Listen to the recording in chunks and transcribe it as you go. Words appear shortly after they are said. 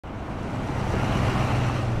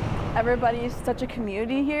Everybody's such a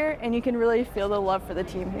community here, and you can really feel the love for the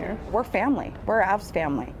team here. We're family. We're Avs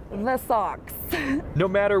family. The Sox. No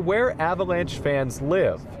matter where Avalanche fans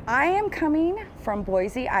live, I am coming from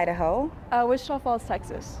Boise, Idaho. Wichita Falls,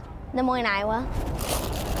 Texas. Des Moines, Iowa.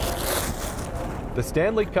 the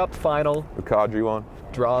Stanley Cup Final The Kadri one.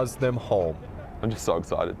 draws them home I'm just so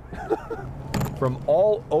excited. from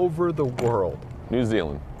all over the world. New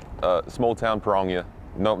Zealand, small town Parongia.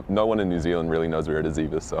 No one in New Zealand really knows where it is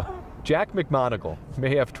either, so. Jack McMonagle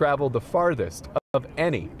may have traveled the farthest of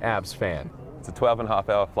any Avs fan. It's a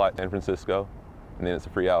 12.5-hour flight to San Francisco, and then it's a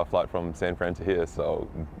 3-hour flight from San Fran to here, so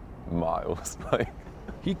miles.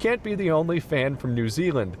 He can't be the only fan from New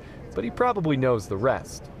Zealand, but he probably knows the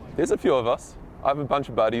rest. There's a few of us. I have a bunch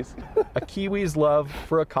of buddies. A Kiwi's love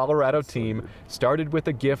for a Colorado team started with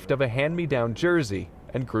a gift of a hand-me-down jersey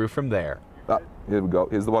and grew from there. Here we go.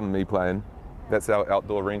 Here's the one of me playing. That's our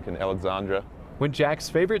outdoor rink in Alexandria. When Jack's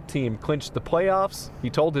favorite team clinched the playoffs, he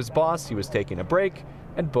told his boss he was taking a break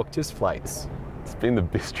and booked his flights. It's been the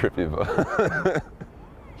best trip ever.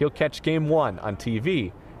 He'll catch Game 1 on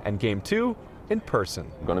TV and Game 2 in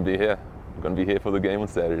person. I'm going to be here. I'm going to be here for the game on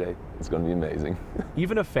Saturday. It's going to be amazing.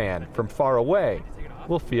 Even a fan from far away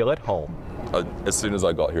will feel at home. As soon as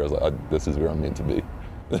I got here, I was like, this is where I'm meant to be.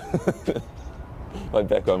 Like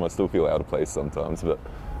back home, I still feel out of place sometimes, but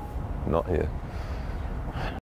not here.